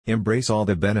Embrace all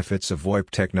the benefits of VoIP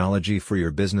technology for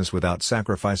your business without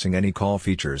sacrificing any call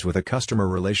features with a customer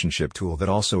relationship tool that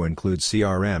also includes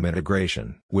CRM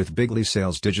integration. With Bigly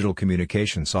Sales digital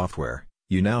communication software,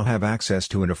 you now have access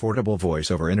to an affordable Voice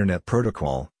over Internet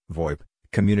Protocol (VoIP)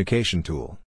 communication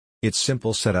tool. Its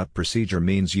simple setup procedure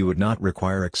means you would not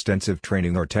require extensive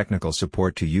training or technical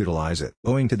support to utilize it.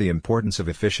 Owing to the importance of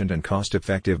efficient and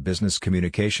cost-effective business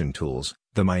communication tools,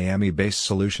 the Miami-based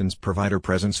solutions provider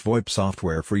presents VoIP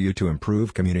software for you to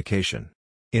improve communication.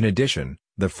 In addition,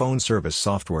 the phone service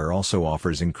software also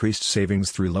offers increased savings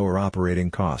through lower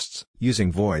operating costs.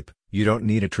 Using VoIP, you don't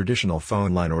need a traditional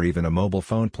phone line or even a mobile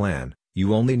phone plan,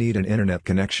 you only need an internet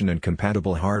connection and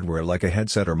compatible hardware like a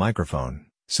headset or microphone,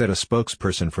 said a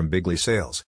spokesperson from Bigly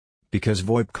Sales. Because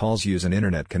VoIP calls use an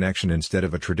internet connection instead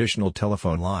of a traditional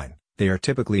telephone line, they are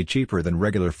typically cheaper than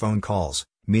regular phone calls,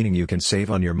 meaning you can save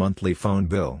on your monthly phone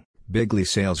bill. Bigly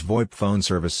Sales VoIP phone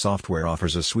service software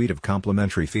offers a suite of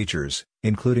complementary features,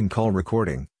 including call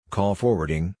recording, call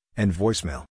forwarding, and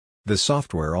voicemail. The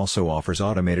software also offers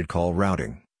automated call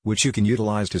routing, which you can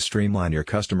utilize to streamline your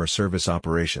customer service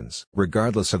operations.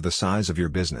 Regardless of the size of your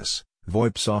business,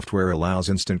 VoIP software allows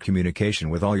instant communication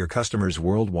with all your customers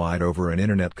worldwide over an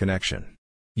internet connection.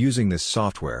 Using this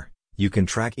software, you can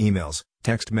track emails,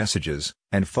 text messages,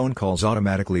 and phone calls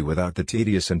automatically without the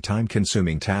tedious and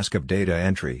time-consuming task of data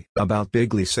entry. About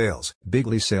Bigly Sales.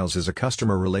 Bigly Sales is a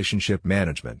customer relationship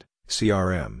management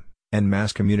 (CRM) and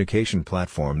mass communication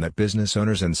platform that business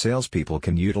owners and salespeople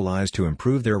can utilize to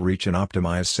improve their reach and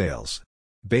optimize sales.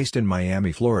 Based in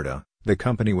Miami, Florida, the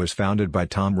company was founded by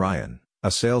Tom Ryan,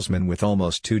 a salesman with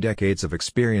almost 2 decades of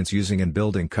experience using and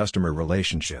building customer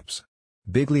relationships.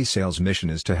 Bigly Sales' mission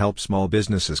is to help small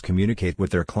businesses communicate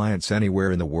with their clients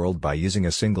anywhere in the world by using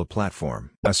a single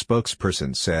platform. A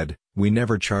spokesperson said, "We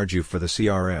never charge you for the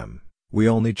CRM, we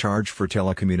only charge for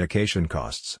telecommunication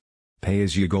costs. Pay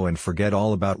as you go and forget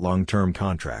all about long-term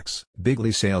contracts."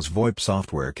 Bigly Sales VoIP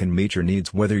software can meet your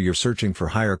needs whether you're searching for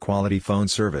higher quality phone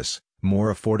service,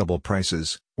 more affordable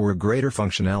prices, or greater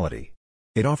functionality.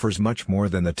 It offers much more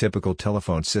than the typical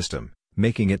telephone system,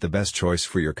 making it the best choice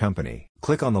for your company.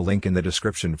 Click on the link in the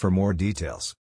description for more details.